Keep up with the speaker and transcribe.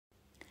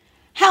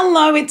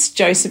Hello, it's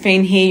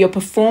Josephine here, your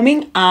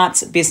performing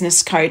arts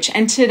business coach.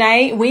 And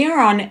today we are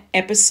on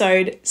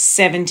episode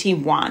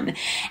 71.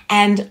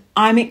 And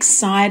I'm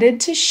excited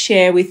to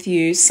share with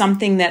you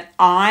something that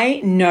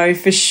I know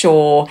for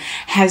sure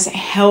has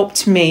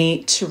helped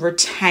me to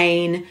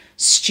retain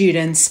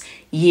students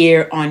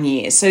year on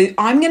year. So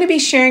I'm going to be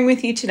sharing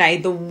with you today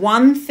the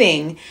one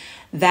thing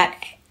that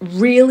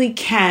really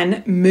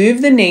can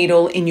move the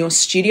needle in your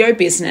studio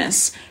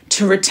business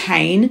to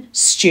retain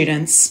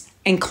students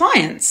and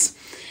clients.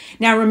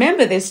 Now,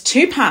 remember, there's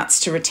two parts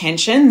to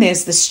retention.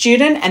 There's the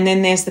student and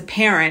then there's the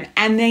parent,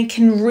 and they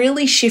can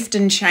really shift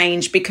and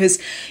change because,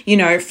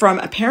 from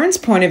a parent's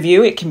point of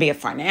view, it can be a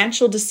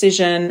financial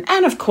decision.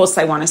 And of course,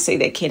 they want to see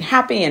their kid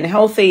happy and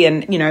healthy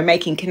and,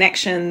 making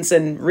connections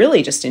and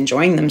really just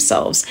enjoying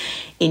themselves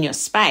in your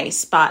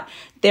space. But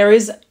there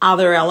is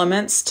other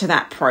elements to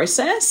that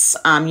process.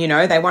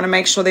 They want to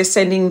make sure they're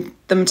sending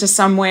them to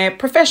somewhere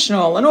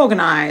professional and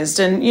organized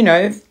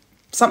and,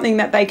 something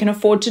that they can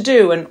afford to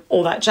do and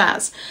all that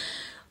jazz.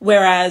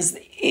 Whereas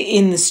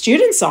in the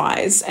student's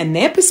eyes and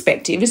their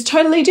perspective is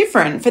totally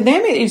different. For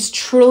them, it is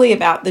truly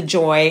about the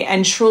joy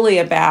and truly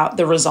about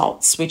the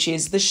results, which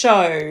is the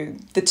show,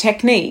 the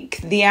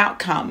technique, the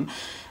outcome,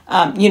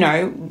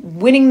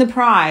 winning the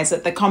prize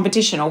at the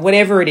competition or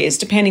whatever it is,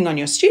 depending on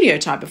your studio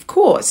type, of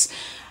course.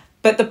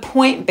 But the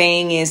point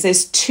being is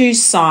there's two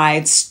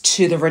sides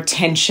to the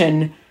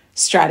retention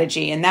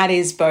strategy, and that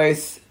is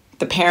both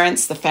the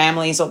parents, the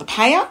families, or the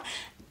payer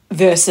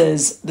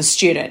versus the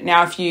student.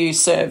 Now, if you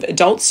serve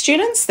adult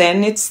students,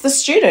 then it's the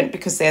student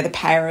because they're the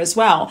payer as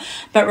well.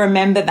 But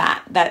remember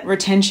that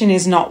retention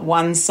is not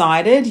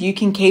one-sided. You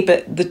can keep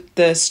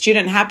the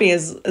student happy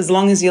as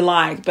long as you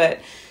like,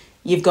 but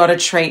you've got to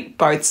treat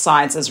both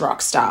sides as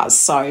rock stars.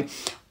 So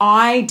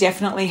I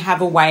definitely have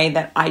a way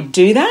that I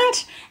do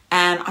that,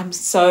 and I'm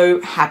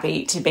so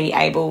happy to be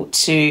able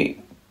to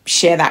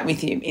share that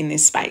with you in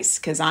this space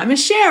because I'm a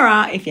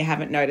sharer if you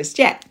haven't noticed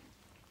yet.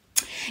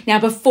 Now,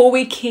 before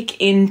we kick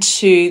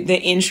into the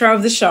intro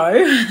of the show,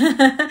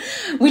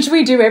 which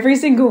we do every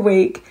single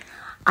week,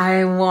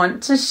 I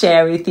want to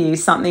share with you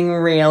something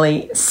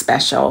really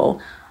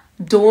special.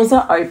 Doors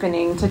are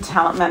opening to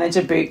Talent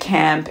Manager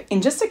Bootcamp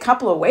in just a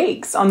couple of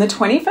weeks on the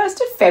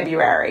 21st of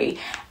February.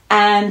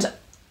 And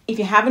if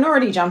you haven't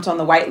already jumped on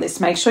the wait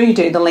list, make sure you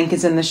do. The link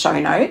is in the show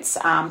notes.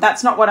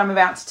 That's not what I'm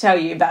about to tell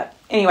you, but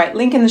anyway,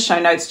 link in the show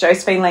notes,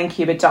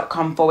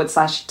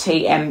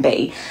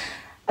 josephinelancuba.com/TMB.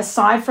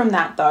 Aside from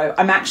that, though,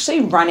 I'm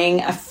actually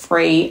running a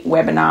free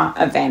webinar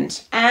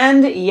event.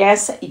 And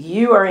yes,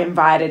 you are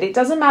invited. It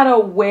doesn't matter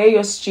where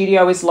your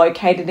studio is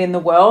located in the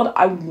world.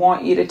 I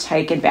want you to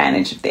take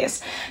advantage of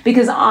this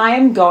because I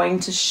am going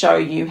to show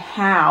you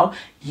how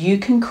you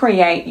can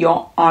create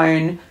your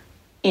own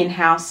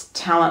in-house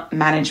talent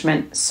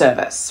management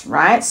service,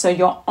 right? So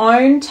your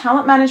own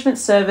talent management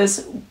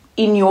service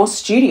in your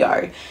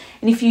studio.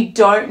 And if you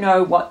don't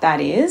know what that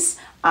is,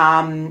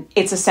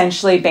 it's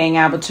essentially being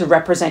able to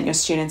represent your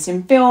students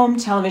in film,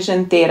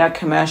 television, theatre,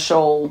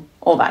 commercial,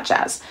 all that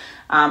jazz.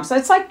 So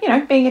it's like,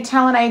 being a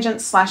talent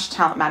agent /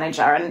 talent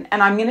manager. And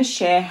I'm going to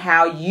share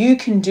how you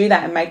can do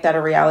that and make that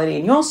a reality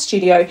in your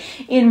studio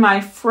in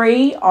my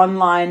free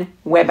online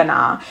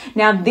webinar.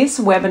 Now, this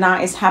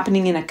webinar is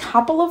happening in a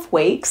couple of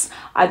weeks.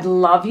 I'd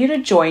love you to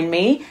join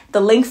me.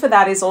 The link for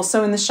that is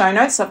also in the show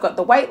notes. So I've got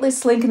the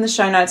waitlist link in the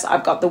show notes.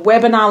 I've got the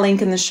webinar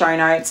link in the show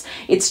notes.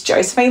 It's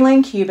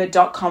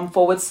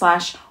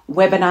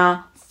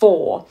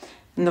josephinelancuba.com/webinar4.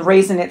 And the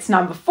reason it's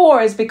number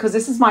 4 is because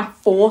this is my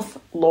 4th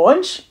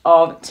launch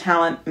of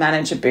Talent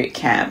Manager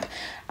Bootcamp.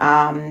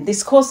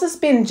 This course has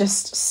been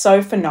just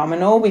so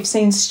phenomenal. We've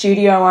seen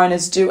studio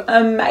owners do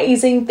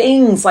amazing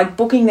things like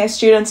booking their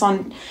students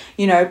on,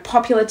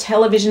 popular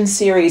television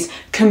series,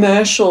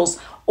 commercials,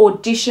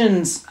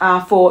 auditions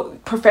for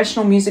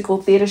professional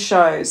musical theatre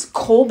shows,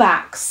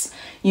 callbacks.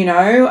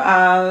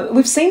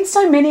 We've seen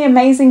so many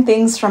amazing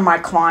things from my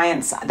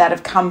clients that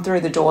have come through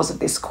the doors of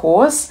this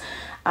course.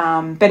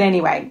 But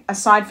anyway,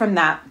 aside from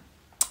that,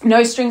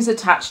 no strings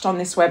attached on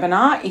this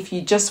webinar. If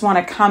you just want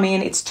to come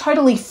in, it's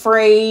totally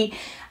free.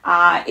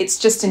 It's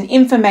just an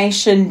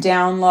information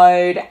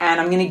download,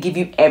 and I'm going to give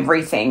you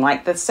everything,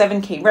 like the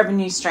 7 key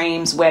revenue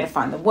streams, where to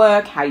find the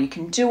work, how you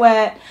can do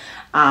it.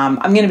 I'm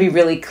going to be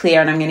really clear,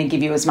 and I'm going to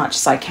give you as much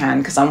as I can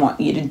because I want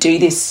you to do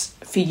this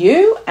for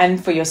you and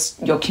for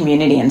your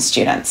community and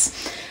students.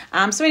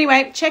 So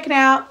anyway, check it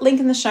out. Link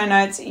in the show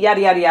notes,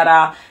 yada, yada,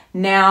 yada.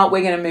 Now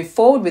we're going to move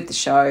forward with the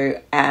show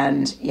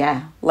and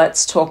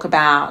let's talk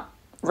about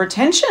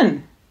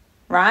retention,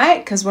 right?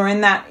 Because we're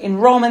in that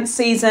enrollment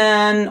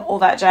season, all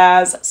that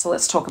jazz. So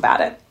let's talk about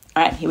it.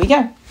 All right, here we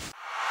go.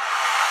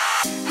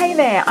 Hey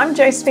there, I'm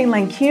Josephine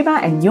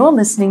Lancuba and you're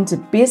listening to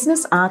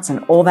Business, Arts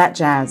and All That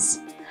Jazz.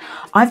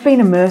 I've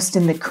been immersed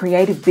in the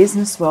creative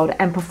business world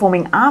and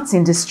performing arts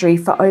industry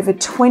for over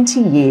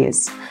 20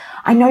 years.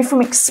 I know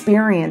from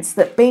experience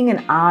that being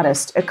an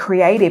artist, a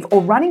creative,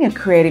 or running a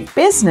creative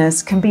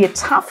business can be a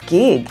tough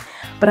gig,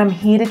 but I'm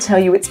here to tell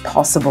you it's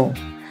possible.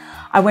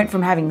 I went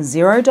from having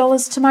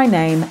 $0 to my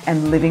name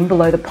and living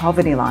below the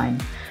poverty line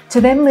to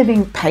then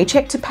living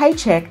paycheck to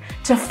paycheck,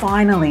 to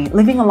finally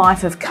living a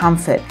life of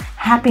comfort,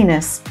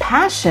 happiness,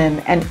 passion,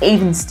 and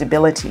even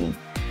stability.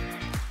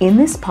 In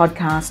this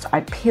podcast, I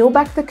peel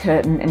back the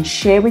curtain and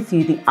share with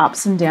you the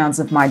ups and downs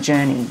of my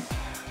journey.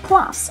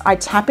 Plus, I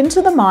tap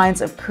into the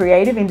minds of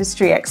creative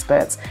industry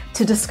experts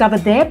to discover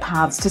their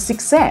paths to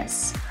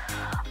success.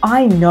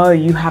 I know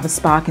you have a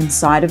spark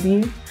inside of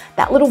you,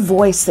 that little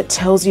voice that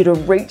tells you to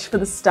reach for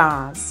the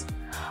stars.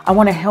 I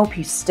want to help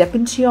you step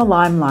into your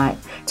limelight,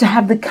 to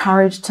have the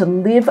courage to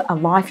live a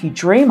life you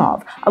dream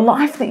of, a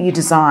life that you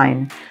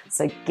design.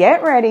 So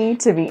get ready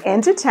to be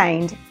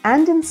entertained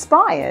and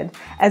inspired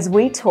as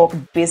we talk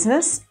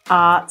business,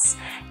 arts,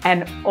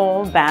 and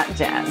all that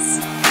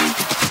jazz.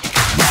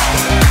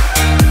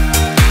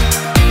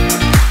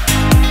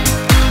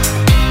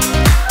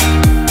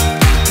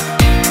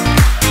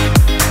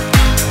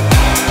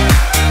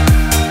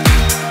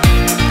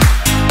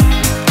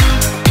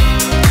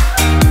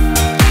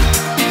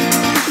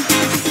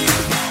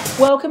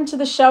 Welcome to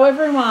the show,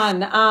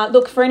 everyone.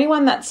 Look, for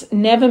anyone that's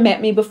never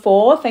met me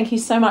before, thank you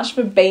so much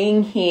for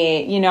being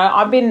here. You know,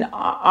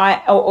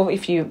 or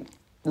if you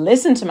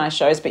listen to my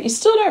shows, but you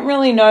still don't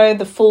really know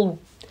the full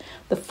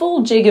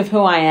jig of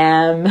who I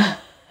am.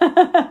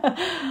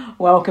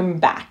 Welcome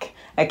back.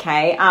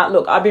 Okay.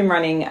 Look, I've been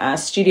running a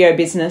studio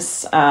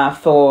business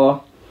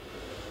for,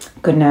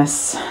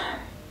 goodness,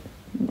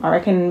 I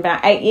reckon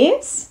about 8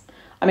 years.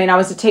 I mean, I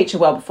was a teacher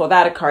well before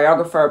that, a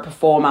choreographer, a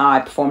performer. I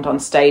performed on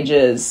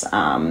stages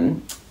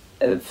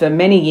for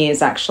many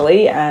years,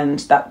 actually, and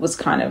that was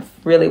kind of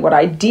really what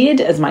I did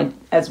as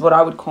what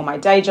I would call my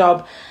day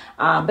job.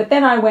 But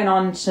then I went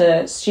on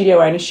to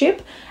studio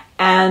ownership,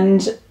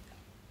 and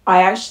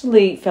I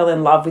actually fell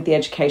in love with the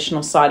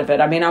educational side of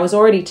it. I mean, I was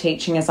already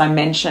teaching, as I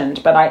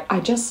mentioned, but I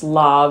just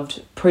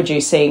loved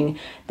producing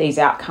these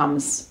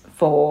outcomes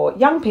for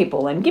young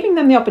people and giving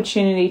them the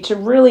opportunity to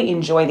really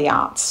enjoy the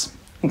arts.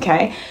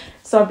 Okay.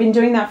 So I've been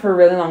doing that for a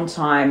really long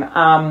time.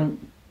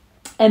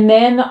 And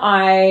then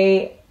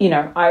I'd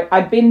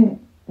been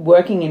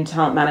working in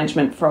talent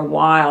management for a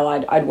while.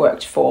 I'd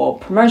worked for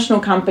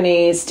promotional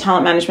companies,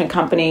 talent management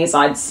companies.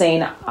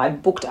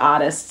 I'd booked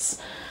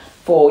artists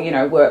for,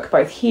 work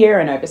both here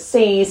and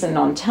overseas and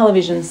on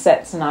television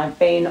sets. And I've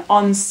been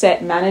on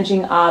set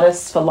managing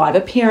artists for live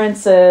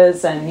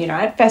appearances and,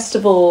 at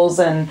festivals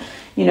and,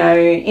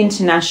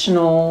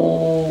 international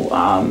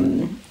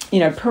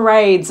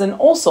parades and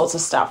all sorts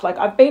of stuff. Like,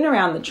 I've been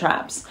around the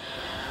traps.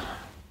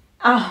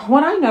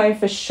 What I know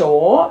for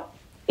sure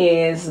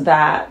is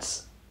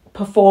that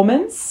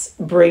performance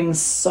brings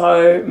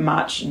so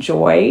much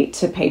joy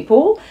to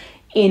people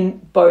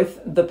in both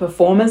the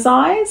performer's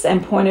eyes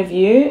and point of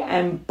view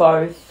and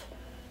both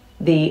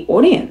the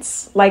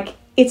audience. Like,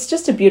 it's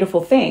just a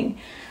beautiful thing.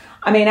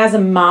 I mean, as a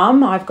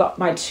mum, I've got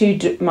my two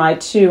children.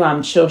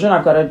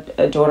 I've got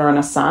a daughter and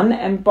a son,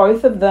 and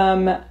both of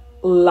them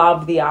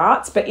love the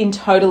arts, but in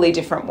totally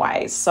different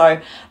ways. So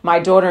my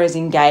daughter is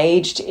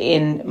engaged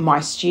in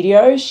my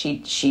studio.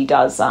 She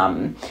does,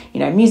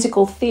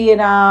 musical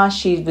theatre.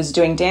 She was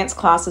doing dance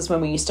classes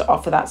when we used to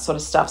offer that sort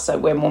of stuff. So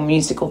we're more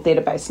musical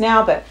theatre based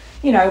now. But,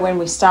 when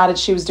we started,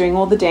 she was doing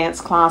all the dance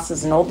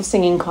classes and all the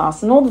singing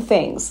class and all the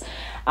things.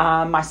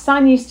 My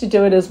son used to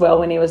do it as well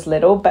when he was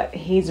little, but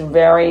he's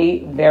very,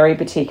 very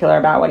particular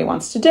about what he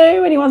wants to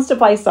do, and he wants to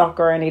play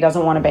soccer, and he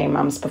doesn't want to be in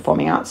mum's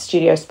performing arts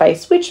studio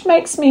space, which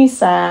makes me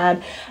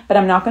sad, but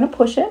I'm not going to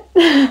push it.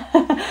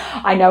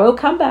 I know he'll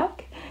come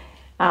back.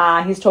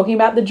 He's talking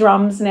about the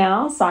drums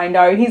now, so I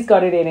know he's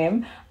got it in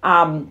him.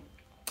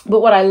 But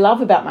what I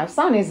love about my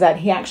son is that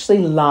he actually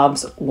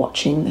loves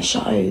watching the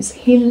shows.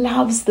 He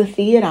loves the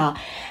theatre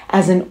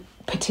as an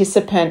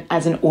participant,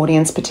 as an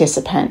audience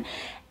participant.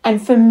 And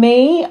for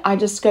me, I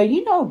just go,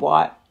 you know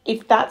what?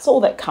 If that's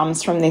all that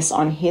comes from this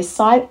on his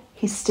side,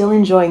 he's still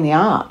enjoying the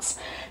arts.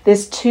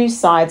 There's two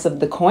sides of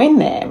the coin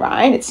there,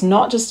 right? It's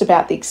not just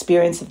about the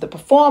experience of the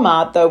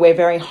performer, though we're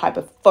very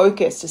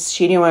hyper-focused as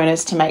studio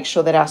owners to make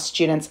sure that our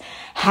students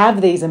have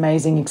these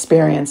amazing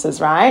experiences,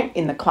 right?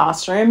 In the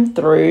classroom,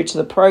 through to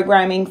the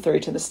programming,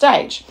 through to the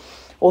stage,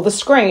 or the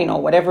screen,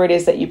 or whatever it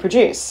is that you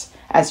produce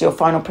as your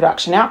final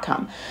production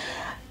outcome.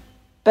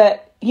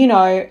 But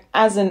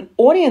as an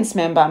audience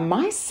member,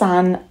 my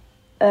son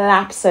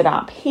laps it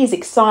up. He's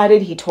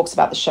excited. He talks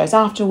about the shows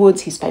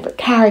afterwards, his favourite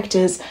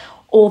characters,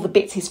 all the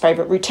bits, his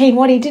favourite routine,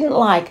 what he didn't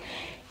like.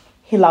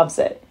 He loves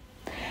it.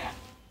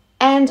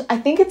 And I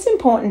think it's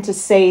important to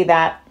see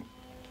that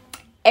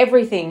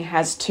everything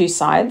has two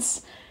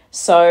sides.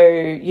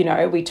 So,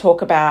 we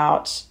talk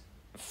about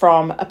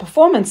from a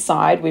performance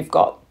side, we've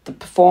got the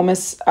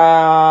performer's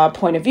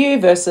point of view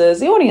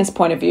versus the audience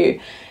point of view.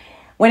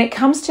 When it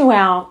comes to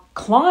our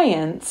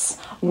clients,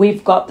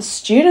 we've got the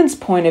student's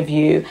point of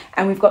view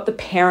and we've got the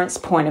parent's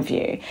point of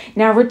view.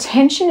 Now,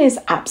 retention is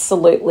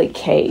absolutely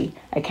key.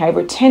 Okay,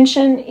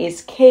 retention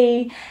is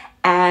key,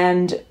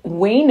 and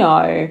we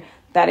know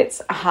that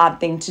it's a hard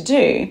thing to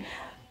do.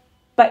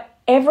 But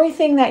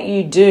everything that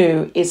you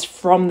do is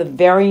from the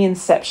very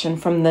inception,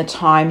 from the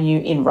time you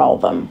enroll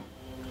them.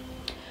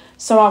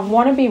 So I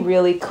want to be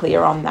really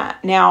clear on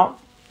that. Now,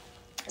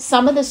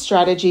 some of the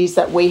strategies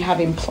that we have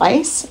in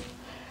place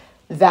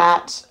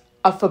that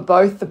are for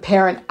both the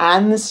parent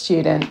and the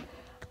student,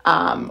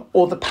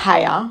 or the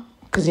payer,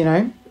 because,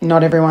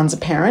 not everyone's a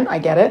parent, I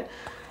get it.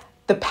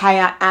 The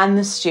payer and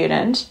the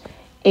student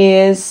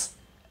is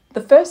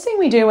the first thing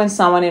we do when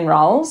someone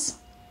enrolls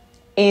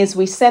is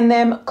we send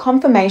them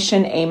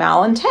confirmation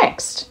email and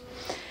text.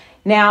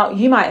 Now,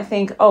 you might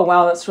think, oh,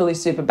 well, that's really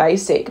super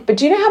basic. But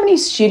do you know how many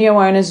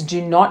studio owners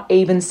do not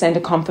even send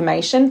a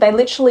confirmation? They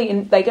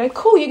they go,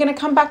 cool, you're going to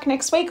come back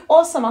next week.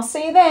 Awesome, I'll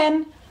see you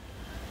then.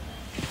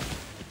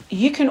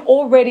 You can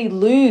already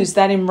lose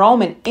that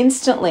enrollment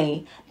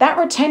instantly. That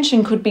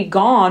retention could be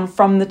gone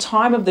from the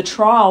time of the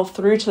trial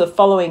through to the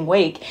following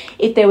week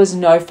if there was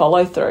no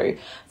follow through.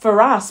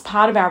 For us,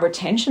 part of our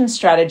retention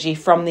strategy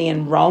from the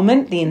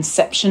enrollment, the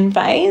inception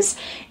phase,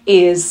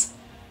 is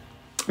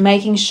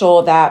making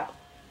sure that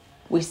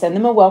we send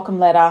them a welcome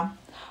letter.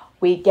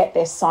 We get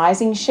their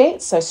sizing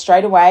sheet. So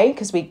straight away,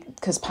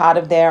 because part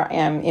of their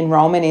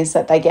enrollment is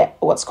that they get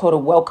what's called a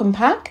welcome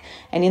pack.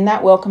 And in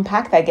that welcome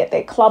pack, they get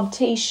their club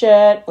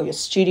t-shirt or your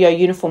studio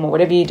uniform or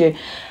whatever you do.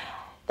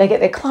 They get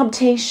their club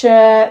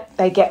t-shirt.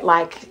 They get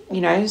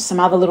some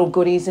other little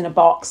goodies in a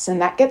box,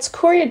 and that gets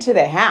couriered to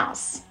their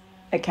house.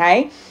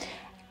 Okay.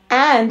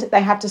 And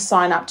they have to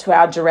sign up to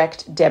our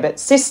direct debit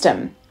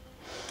system.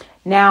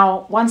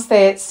 Now, once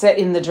they're set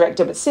in the direct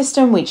debit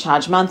system, we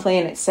charge monthly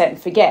and it's set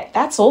and forget.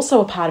 That's also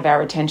a part of our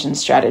retention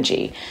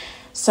strategy.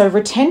 So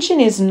retention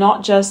is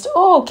not just,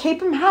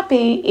 keep them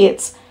happy.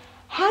 It's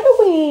how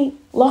do we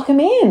lock them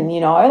in,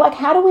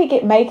 how do we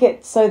make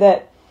it so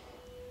that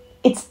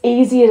it's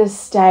easier to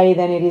stay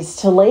than it is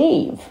to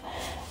leave?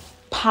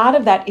 Part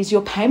of that is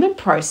your payment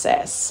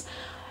process.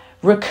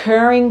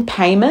 Recurring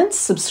payments,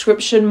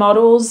 subscription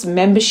models,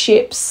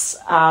 memberships,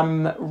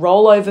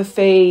 rollover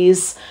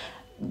fees,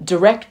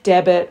 direct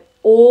debit,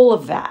 all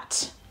of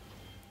that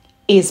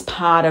is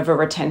part of a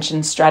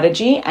retention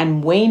strategy,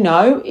 and we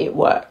know it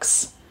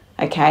works,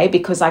 okay?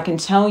 Because I can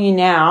tell you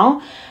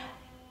now,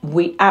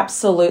 we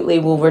absolutely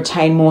will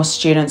retain more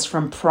students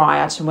from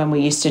prior to when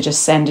we used to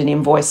just send an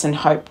invoice and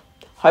hope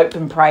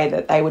and pray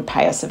that they would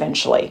pay us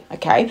eventually,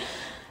 okay?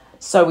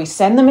 So we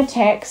send them a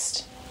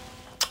text.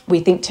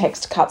 We think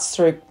text cuts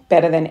through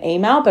better than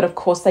email, but of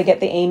course they get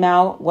the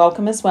email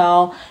welcome as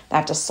well. They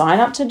have to sign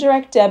up to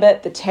direct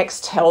debit. The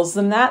text tells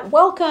them that,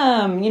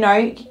 welcome,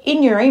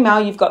 in your email,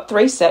 you've got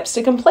 3 steps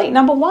to complete.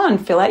 Number 1,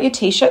 fill out your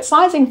t-shirt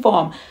sizing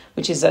form,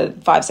 which is a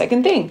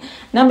 5-second thing.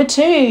 Number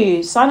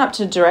 2, sign up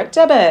to direct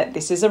debit.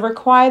 This is a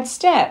required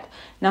step.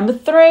 Number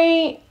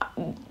 3,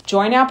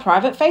 join our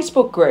private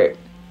Facebook group.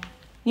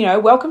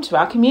 Welcome to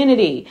our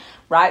community,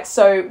 right?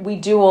 So we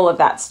do all of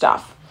that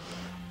stuff.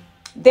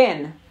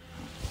 Then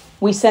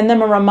we send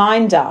them a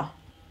reminder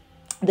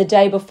the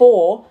day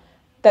before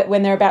that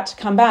when they're about to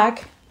come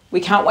back,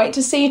 we can't wait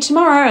to see you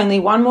tomorrow, only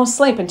one more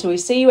sleep until we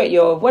see you at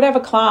your whatever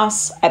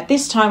class at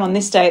this time on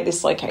this day at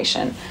this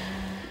location.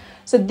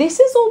 So this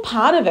is all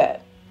part of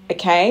it,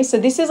 okay? So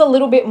this is a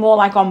little bit more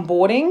like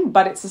onboarding,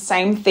 but it's the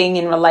same thing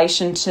in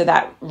relation to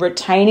that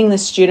retaining the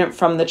student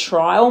from the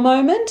trial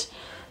moment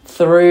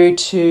through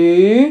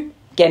to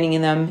getting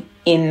them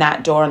in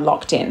that door and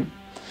locked in.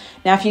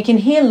 Now, if you can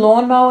hear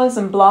lawnmowers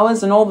and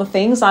blowers and all the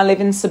things, I live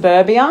in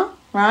suburbia,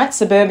 right?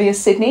 Suburbia,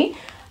 Sydney.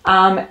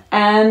 And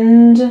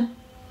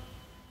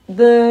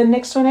the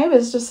next door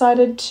neighbours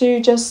decided to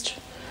just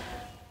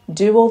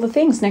do all the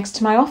things next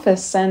to my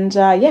office. And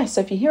so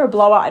if you hear a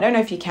blower, I don't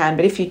know if you can,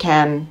 but if you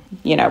can,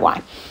 you know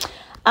why.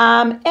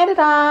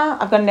 Editor,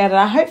 I've got an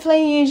editor.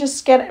 Hopefully you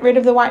just get rid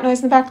of the white noise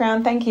in the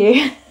background. Thank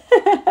you.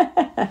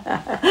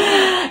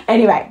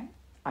 Anyway,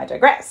 I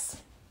digress.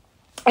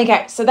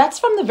 Okay, so that's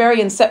from the very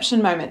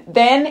inception moment.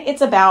 Then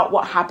it's about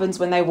what happens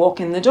when they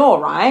walk in the door,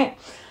 right?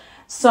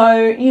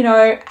 So,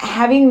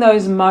 having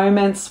those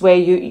moments where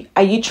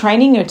are you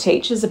training your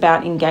teachers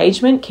about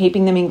engagement,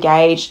 keeping them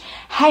engaged?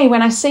 Hey,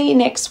 when I see you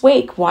next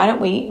week, why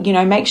don't we,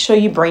 make sure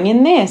you bring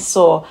in this,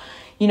 or,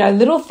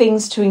 little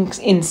things to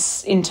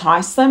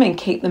entice them and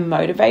keep them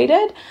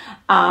motivated.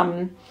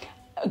 A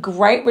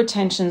great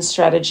retention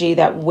strategy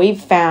that we've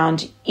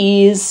found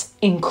is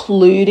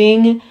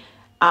including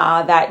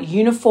that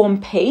uniform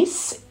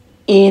piece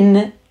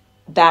in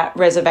that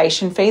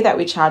reservation fee that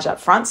we charge up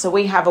front. So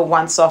we have a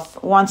once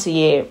a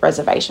year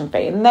reservation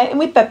fee, and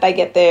with that they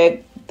get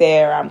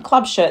their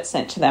club shirt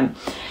sent to them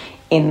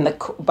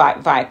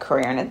via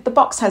courier, and the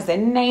box has their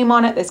name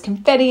on it. There's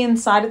confetti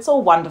inside. It's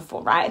all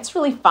wonderful, right? It's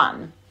really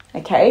fun.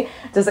 Okay,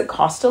 does it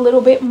cost a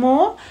little bit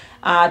more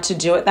to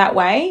do it that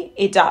way?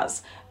 It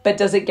does, but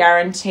does it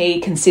guarantee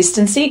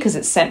consistency because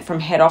it's sent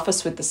from head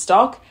office with the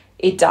stock?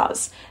 It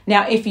does.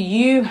 Now, if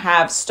you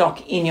have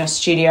stock in your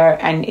studio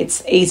and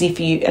it's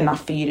easy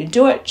enough for you to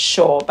do it,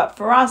 sure. But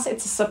for us,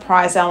 it's a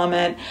surprise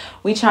element.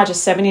 We charge a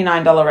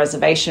 $79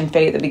 reservation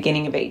fee at the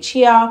beginning of each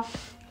year,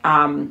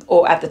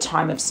 or at the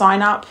time of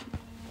sign up,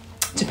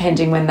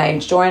 depending when they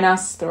join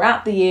us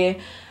throughout the year.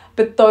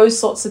 But those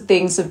sorts of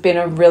things have been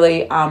a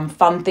really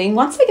fun thing.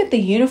 Once they get the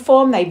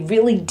uniform, they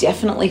really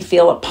definitely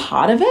feel a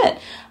part of it.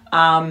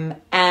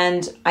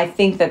 And I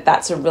think that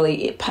that's a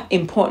really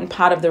important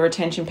part of the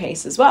retention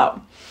piece as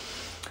well.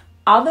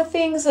 Other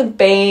things have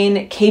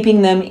been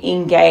keeping them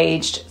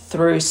engaged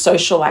through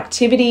social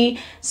activity.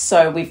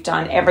 So we've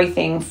done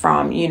everything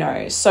from,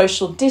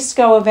 social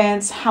disco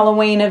events,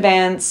 Halloween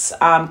events,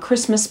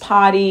 Christmas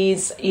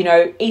parties,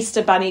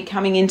 Easter Bunny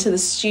coming into the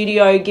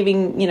studio,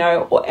 giving,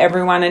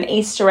 everyone an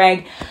Easter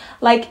egg,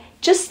 like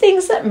just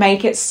things that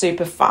make it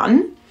super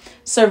fun.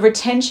 So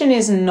retention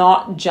is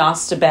not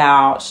just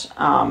about,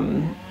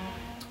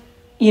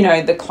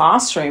 the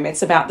classroom.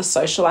 It's about the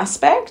social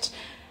aspect.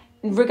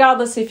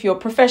 Regardless if you're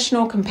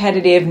professional,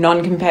 competitive,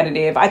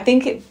 non-competitive, I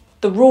think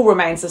the rule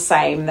remains the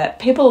same, that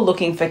people are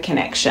looking for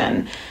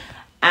connection.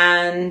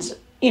 And,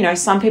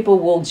 some people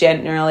will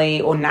generally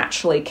or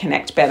naturally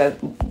connect better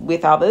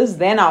with others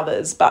than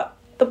others. But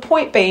the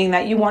point being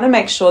that you want to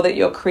make sure that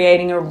you're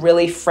creating a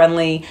really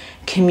friendly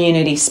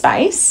community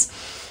space.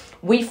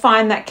 We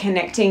find that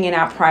connecting in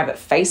our private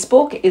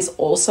Facebook is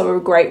also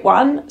a great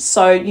one.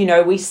 So,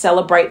 we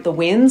celebrate the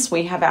wins.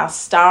 We have our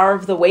star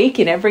of the week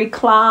in every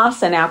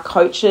class, and our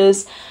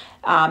coaches,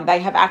 they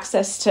have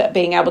access to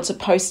being able to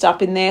post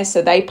up in there.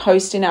 So they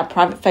post in our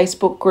private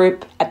Facebook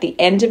group at the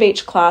end of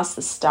each class,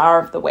 the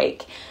star of the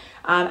week.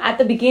 At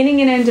the beginning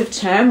and end of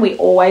term, we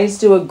always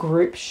do a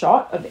group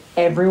shot of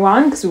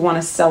everyone because we want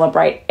to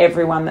celebrate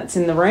everyone that's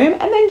in the room.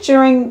 And then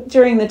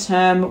during the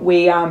term,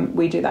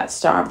 we do that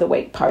star of the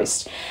week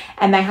post,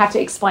 and they have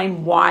to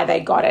explain why they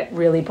got it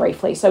really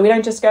briefly. So we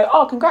don't just go,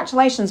 "Oh,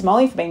 congratulations,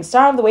 Molly, for being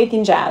star of the week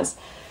in jazz."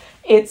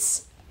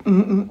 It's,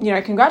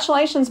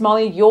 congratulations,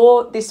 Molly,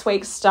 you're this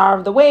week's star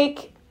of the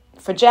week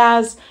for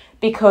jazz,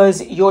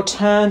 because your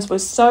turns were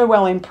so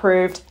well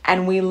improved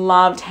and we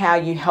loved how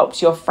you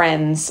helped your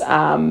friends,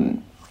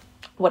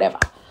 whatever,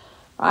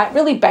 right?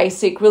 Really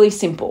basic, really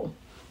simple.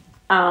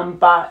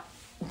 But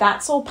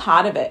that's all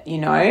part of it,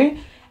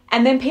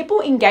 And then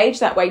people engage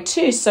that way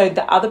too. So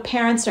the other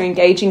parents are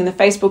engaging in the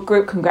Facebook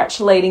group,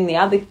 congratulating the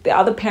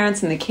other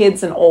parents and the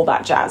kids and all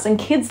that jazz. And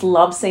kids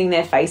love seeing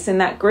their face in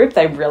that group.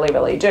 They really,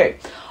 really do.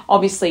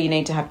 Obviously, you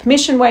need to have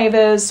permission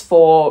waivers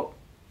for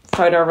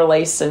photo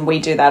release, and we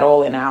do that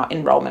all in our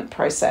enrollment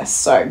process.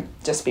 So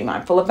just be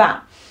mindful of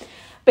that.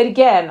 But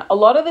again, a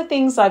lot of the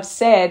things I've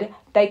said,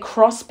 they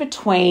cross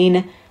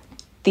between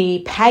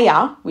the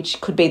payer,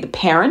 which could be the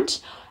parent,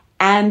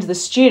 and the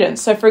student.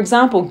 So for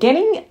example,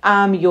 getting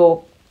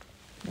your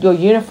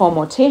uniform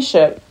or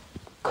t-shirt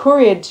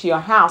couriered to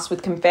your house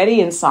with confetti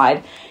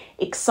inside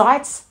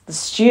excites the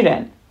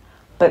student,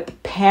 but the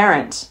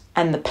parent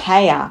and the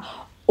payer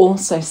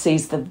also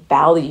sees the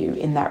value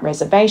in that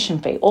reservation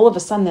fee. All of a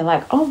sudden they're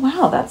like, "Oh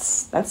wow,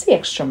 that's the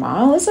extra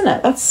mile, isn't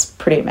it? That's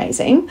pretty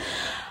amazing."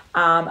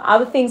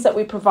 Other things that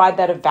we provide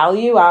that of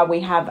value are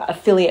we have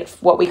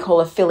what we call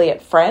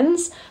affiliate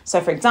friends. So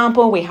for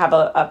example, we have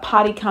a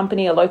party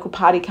company, a local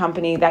party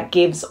company that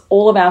gives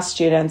all of our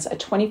students a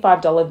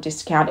 $25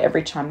 discount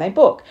every time they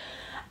book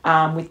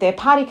with their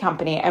party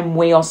company, and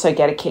we also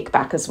get a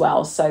kickback as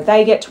well. So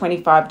they get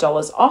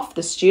 $25 off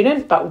the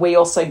student, but we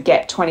also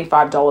get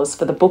 $25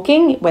 for the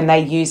booking when they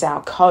use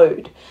our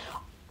code.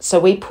 So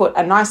we put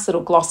a nice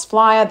little gloss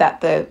flyer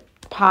that the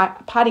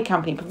party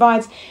company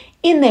provides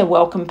in their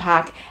welcome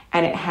pack,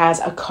 and it has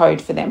a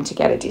code for them to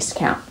get a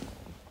discount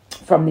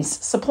from this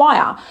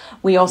supplier.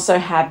 We also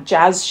have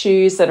jazz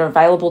shoes that are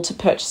available to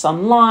purchase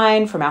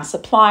online from our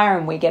supplier,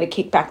 and we get a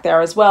kickback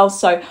there as well.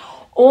 So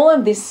all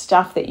of this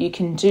stuff that you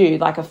can do,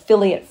 like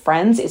affiliate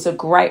friends, is a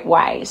great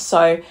way.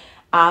 So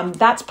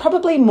that's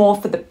probably more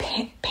for the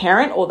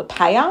parent or the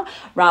payer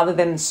rather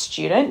than the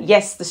student.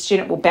 Yes, the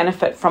student will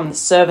benefit from the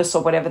service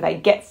or whatever they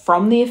get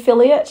from the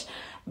affiliate,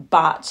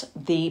 but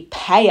the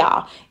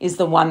payer is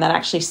the one that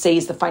actually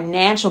sees the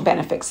financial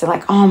benefits. They're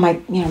like, "Oh, my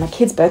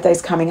kid's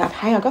birthday's coming up.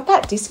 Hey, I got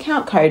that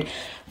discount code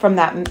from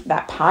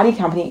that party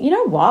company. You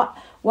know what?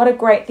 What a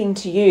great thing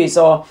to use."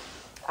 Or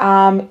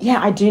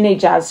I do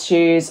need jazz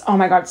shoes. Oh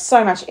my God,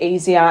 so much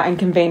easier and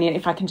convenient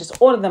if I can just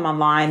order them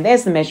online.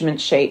 There's the measurement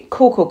sheet.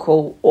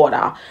 Cool,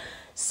 order.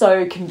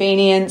 So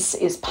convenience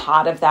is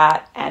part of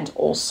that, and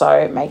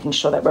also making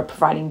sure that we're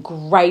providing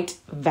great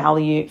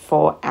value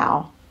for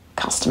our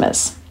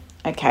customers.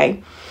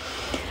 Okay.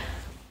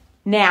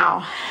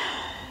 Now,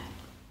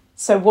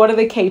 so what are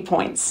the key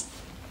points?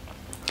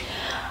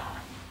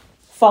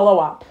 Follow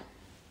up.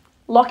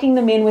 Locking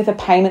them in with a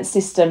payment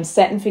system,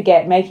 set and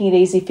forget, making it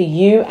easy for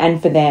you and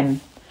for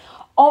them.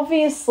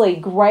 Obviously,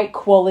 great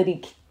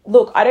quality.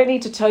 Look, I don't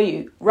need to tell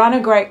you, run a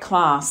great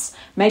class.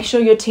 Make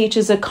sure your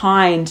teachers are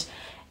kind,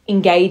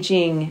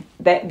 engaging,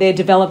 that they're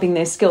developing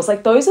their skills.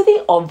 Like, those are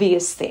the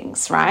obvious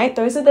things, right?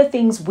 Those are the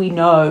things we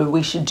know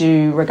we should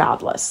do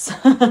regardless.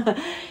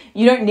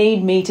 You don't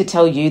need me to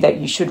tell you that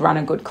you should run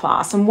a good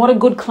class. And what a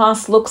good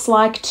class looks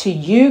like to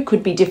you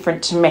could be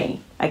different to me,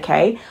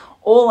 okay?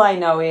 All I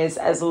know is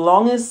as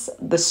long as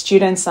the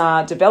students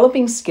are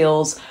developing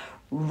skills,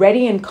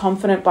 ready and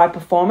confident by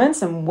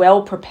performance and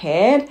well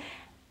prepared,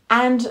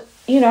 and,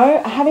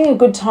 having a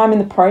good time in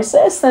the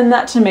process, then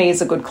that to me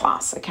is a good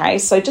class, okay?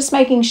 So just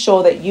making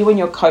sure that you and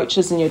your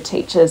coaches and your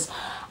teachers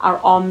are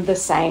on the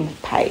same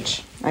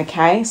page.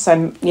 Okay,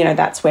 so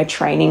that's where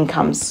training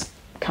comes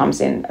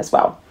in as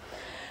well.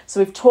 So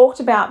we've talked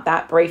about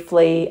that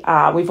briefly.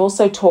 We've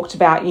also talked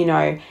about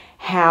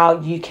how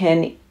you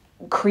can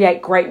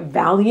create great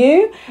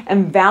value,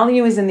 and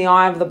value is in the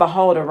eye of the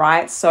beholder,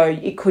 right? So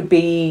it could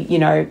be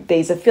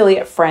these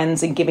affiliate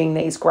friends and giving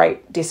these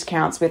great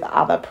discounts with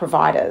other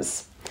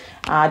providers.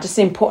 Just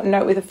an important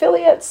note with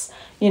affiliates,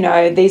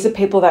 these are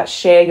people that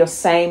share your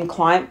same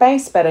client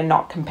base but are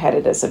not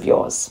competitors of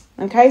yours.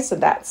 Okay, so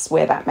that's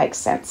where that makes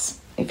sense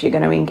if you're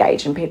going to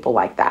engage in people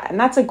like that. And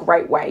that's a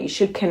great way. You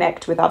should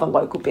connect with other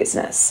local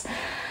business.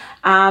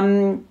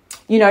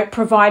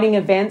 Providing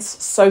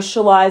events,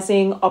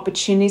 socializing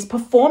opportunities,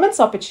 performance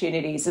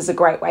opportunities is a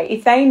great way.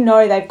 If they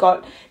know they've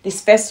got this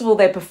festival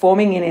they're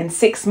performing in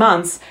 6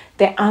 months,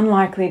 they're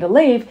unlikely to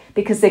leave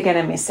because they're going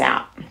to miss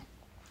out.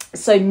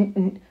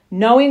 So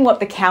knowing what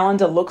the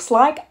calendar looks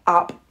like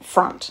up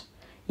front.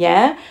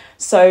 Yeah.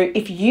 So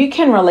if you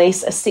can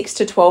release a 6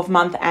 to 12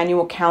 month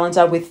annual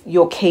calendar with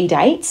your key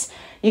dates,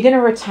 you're going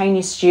to retain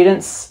your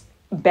students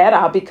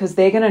better because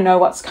they're going to know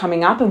what's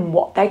coming up and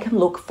what they can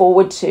look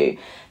forward to.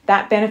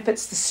 That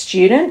benefits the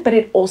student, but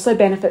it also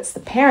benefits the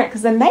parent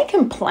because then they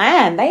can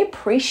plan. They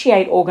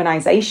appreciate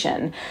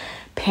organization.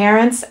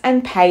 Parents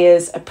and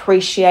payers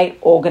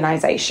appreciate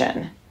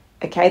organization.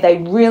 Okay, they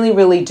really,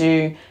 really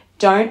do.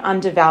 Don't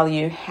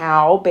undervalue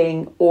how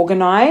being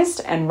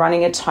organized and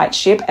running a tight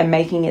ship and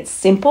making it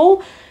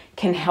simple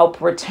can help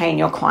retain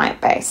your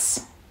client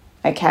base.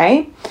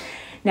 Okay.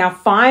 Now,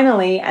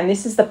 finally, and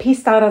this is the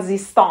piece de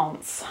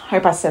resistance.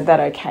 Hope I said that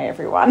okay,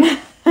 everyone.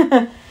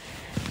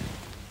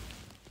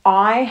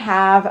 I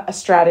have a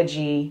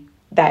strategy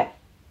that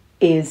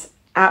is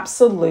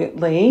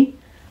absolutely,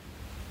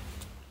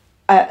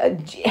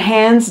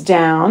 hands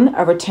down,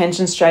 a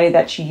retention strategy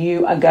that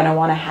you are going to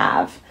want to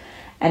have.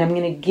 And I'm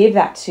going to give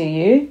that to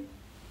you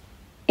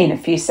in a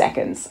few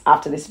seconds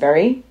after this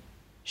very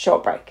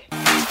short break.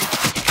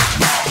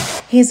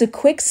 Here's a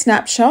quick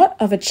snapshot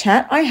of a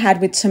chat I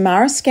had with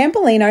Tamara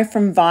Scampolino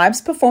from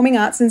Vibes Performing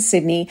Arts in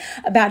Sydney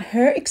about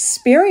her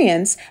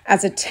experience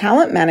as a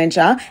talent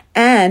manager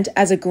and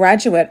as a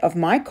graduate of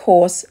my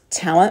course,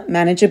 Talent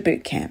Manager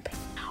Bootcamp.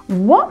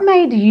 What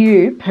made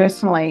you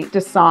personally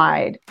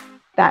decide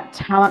that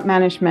talent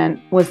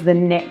management was the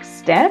next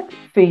step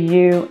for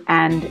you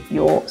and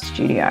your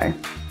studio?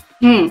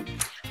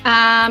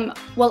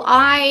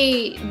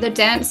 The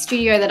dance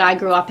studio that I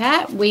grew up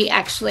at, they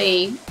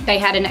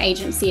had an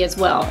agency as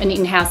well, an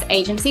in-house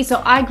agency.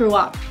 So I grew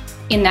up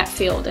in that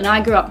field and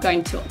I grew up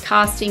going to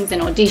castings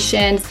and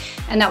auditions,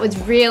 and that was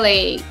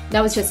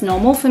just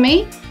normal for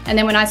me. And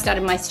then when I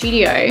started my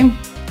studio,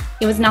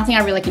 it was nothing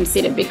I really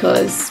considered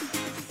because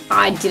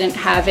I didn't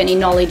have any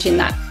knowledge in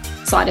that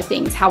side of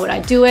things. How would I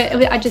do it?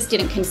 I just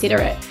didn't consider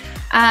it.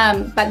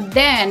 But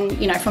then,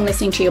 from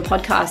listening to your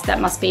podcast, that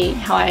must be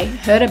how I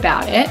heard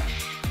about it.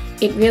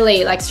 It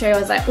really, straight away, I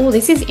was like, oh,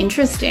 this is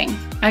interesting.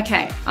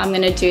 Okay, I'm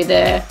going to do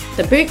the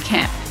boot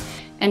camp.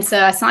 And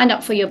so I signed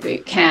up for your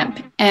boot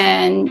camp,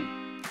 and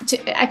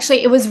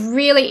it was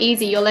really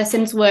easy. Your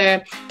lessons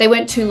they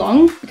weren't too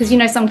long because,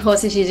 some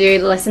courses you do,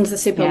 the lessons are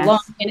super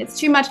long and it's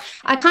too much.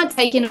 I can't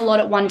take in a lot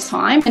at one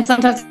time, and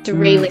sometimes to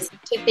re-listen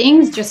to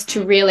things just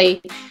to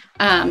really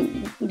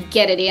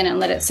get it in and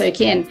let it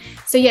soak in.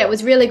 So yeah, it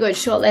was really good,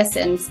 short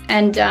lessons,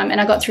 and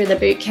I got through the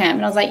boot camp,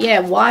 and I was like, yeah,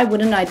 why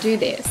wouldn't I do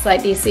this?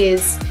 This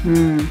is,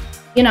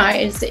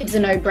 it's a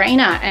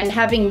no-brainer. And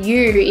having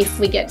you, if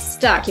we get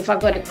stuck, if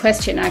I've got a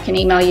question, I can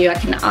email you, I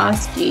can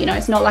ask you.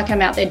 It's not like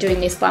I'm out there doing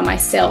this by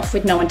myself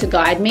with no one to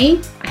guide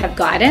me. I have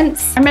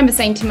guidance. I remember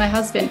saying to my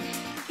husband,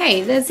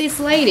 hey, there's this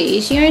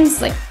lady, she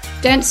owns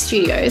dance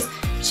studios.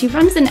 She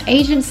runs an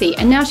agency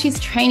and now she's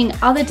training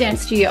other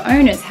dance studio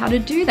owners how to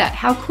do that.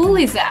 How cool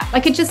is that?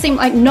 It just seemed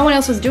like no one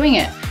else was doing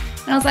it.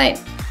 And I was like,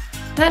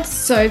 that's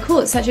so cool.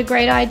 It's such a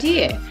great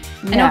idea.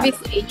 Yeah. And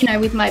obviously,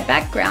 with my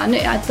background,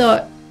 I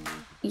thought,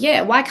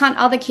 yeah, why can't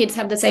other kids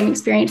have the same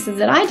experiences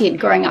that I did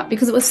growing up?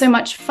 Because it was so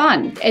much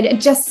fun.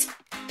 It just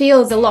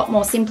feels a lot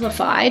more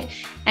simplified.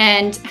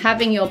 And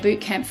having your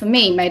boot camp for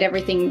me made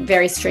everything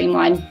very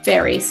streamlined,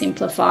 very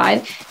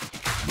simplified.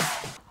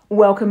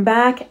 Welcome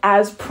back.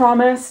 As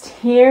promised,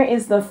 here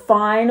is the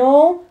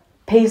final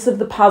piece of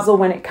the puzzle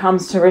when it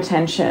comes to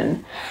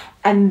retention.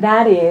 And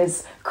that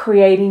is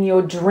creating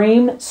your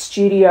dream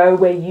studio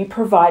where you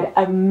provide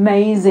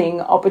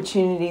amazing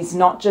opportunities,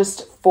 not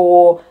just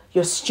for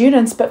your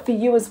students, but for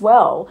you as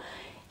well.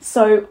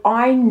 So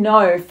I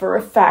know for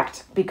a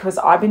fact, because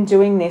I've been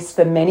doing this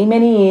for many,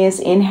 many years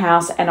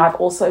in-house, and I've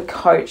also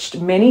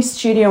coached many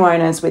studio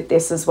owners with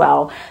this as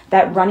well,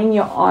 that running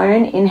your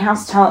own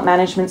in-house talent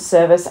management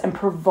service and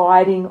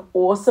providing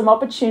awesome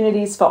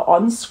opportunities for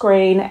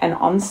on-screen and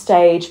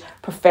on-stage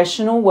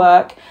professional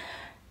work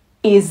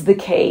is the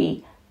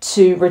key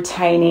to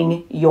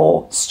retaining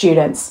your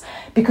students,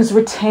 because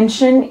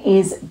retention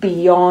is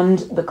beyond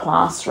the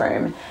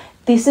classroom.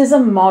 This is a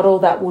model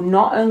that will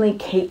not only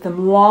keep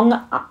them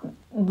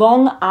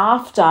long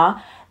after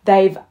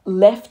they've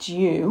left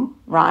you,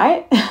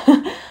 right?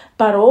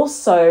 But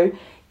also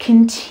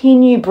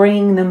continue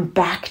bringing them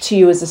back to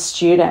you as a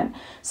student.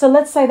 So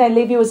let's say they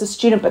leave you as a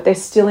student, but they're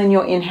still in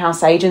your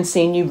in-house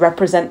agency and you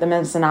represent them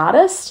as an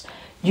artist.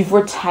 You've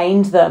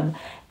retained them.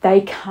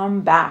 They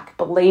come back.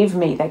 Believe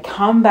me, they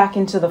come back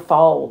into the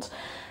fold.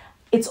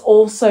 It's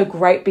also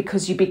great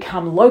because you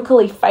become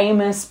locally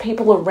famous.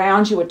 People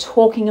around you are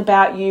talking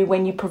about you.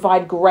 When you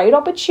provide great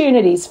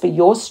opportunities for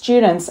your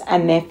students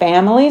and their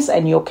families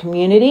and your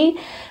community,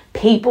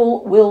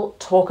 people will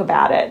talk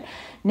about it.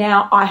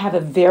 Now, I have a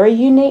very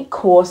unique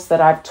course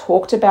that I've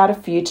talked about a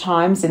few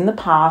times in the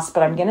past,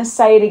 but I'm going to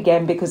say it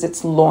again because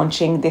it's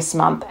launching this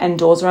month and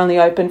doors are only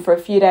open for a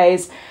few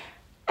days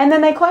and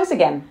then they close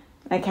again,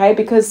 okay?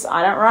 Because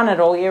I don't run it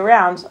all year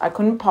round. I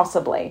couldn't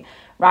possibly,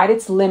 right?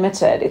 It's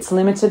limited. It's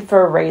limited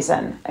for a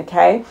reason,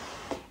 okay?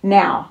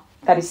 Now,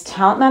 that is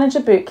Talent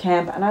Manager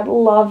Bootcamp, and I'd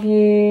love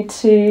you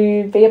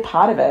to be a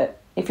part of it.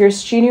 If you're a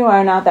studio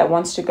owner that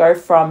wants to go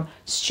from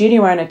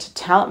studio owner to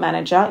talent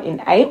manager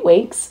in 8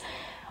 weeks,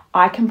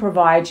 I can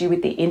provide you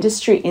with the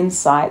industry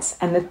insights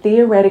and the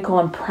theoretical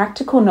and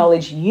practical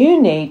knowledge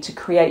you need to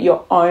create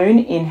your own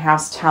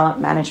in-house talent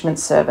management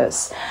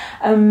service.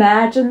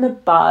 Imagine the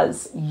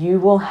buzz you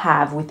will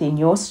have within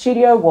your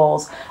studio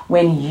walls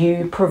when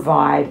you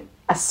provide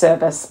a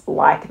service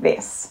like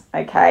this,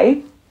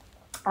 okay?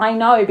 I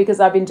know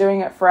because I've been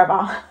doing it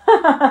forever.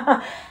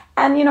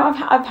 And, you know,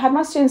 I've had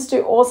my students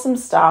do awesome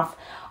stuff.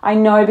 I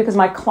know because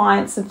my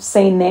clients have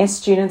seen their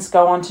students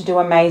go on to do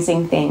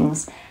amazing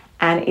things.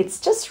 And it's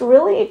just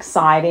really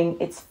exciting.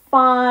 It's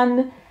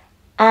fun,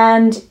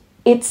 and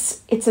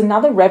it's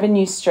another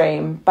revenue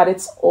stream, but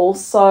it's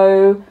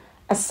also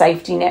a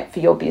safety net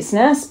for your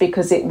business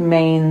because it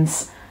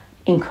means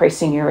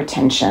increasing your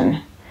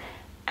retention.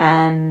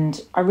 And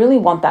I really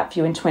want that for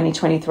you in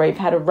 2023. We've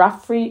had a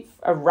rough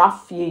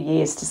few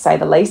years, to say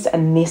the least,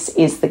 and this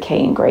is the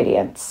key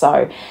ingredient.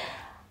 So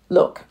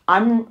look,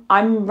 I'm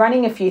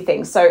running a few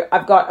things. So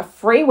I've got a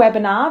free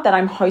webinar that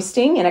I'm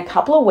hosting in a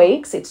couple of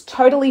weeks. It's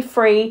totally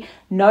free.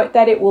 Note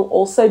that it will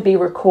also be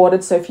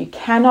recorded. So if you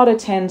cannot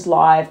attend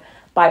live,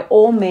 by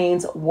all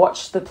means,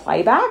 watch the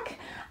playback.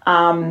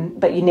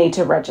 But you need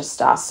to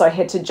register. So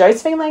head to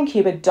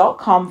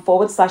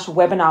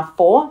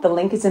josephinelancuba.com/webinar4. The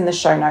link is in the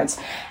show notes.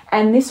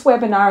 And this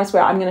webinar is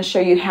where I'm going to show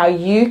you how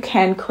you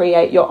can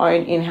create your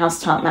own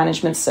in-house talent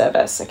management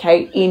service,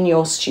 okay, in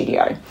your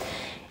studio.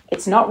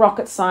 It's not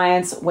rocket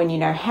science when you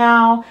know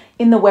how.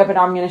 In the webinar,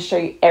 I'm going to show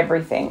you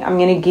everything. I'm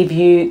going to give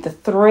you the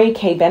 3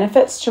 key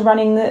benefits to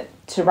running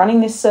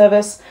this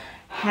service,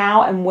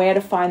 how and where to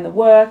find the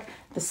work,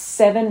 the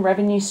 7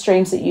 revenue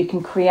streams that you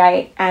can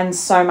create, and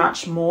so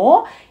much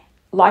more.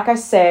 Like I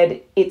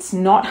said, it's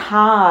not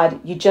hard.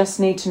 You just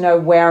need to know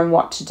where and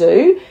what to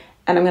do,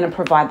 and I'm going to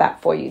provide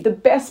that for you. The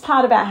best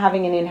part about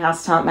having an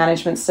in-house talent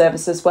management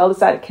service as well is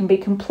that it can be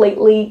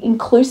completely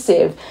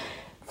inclusive,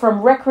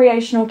 from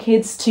recreational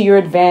kids to your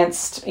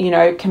advanced,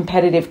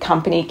 competitive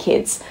company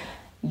kids.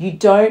 You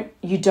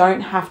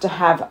don't have to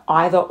have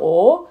either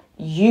or.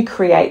 You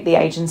create the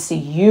agency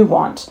you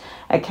want.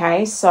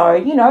 Okay, so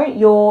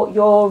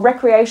your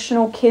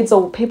recreational kids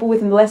or people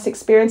with less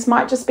experience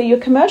might just be your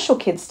commercial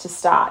kids to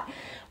start.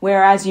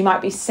 Whereas you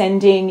might be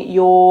sending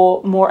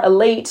your more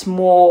elite,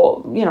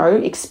 more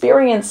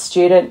experienced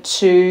student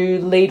to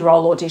lead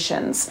role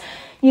auditions.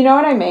 You know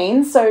what I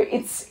mean? So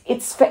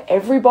it's for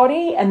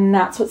everybody, and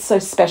that's what's so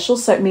special.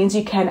 So it means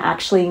you can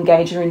actually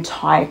engage your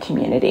entire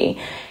community.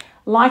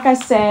 Like I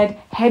said,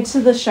 head to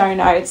the show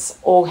notes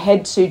or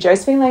head to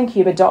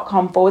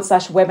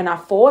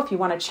josephinelancuba.com/webinar4 if you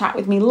want to chat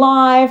with me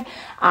live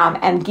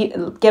and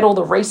get all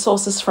the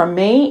resources from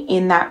me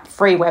in that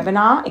free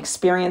webinar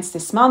experience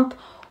this month,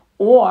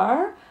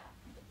 or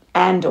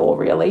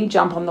really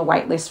jump on the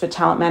waitlist for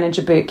Talent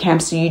Manager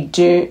Bootcamp so you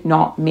do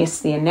not miss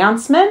the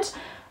announcement.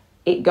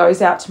 It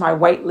goes out to my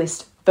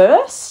waitlist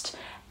first,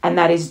 and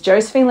that is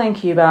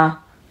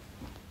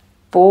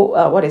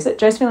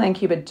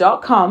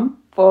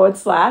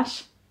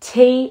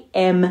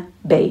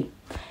josephinelancuba.com/TMB.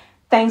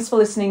 Thanks for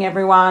listening,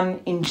 everyone.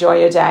 Enjoy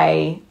your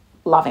day.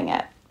 Loving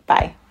it.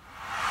 Bye.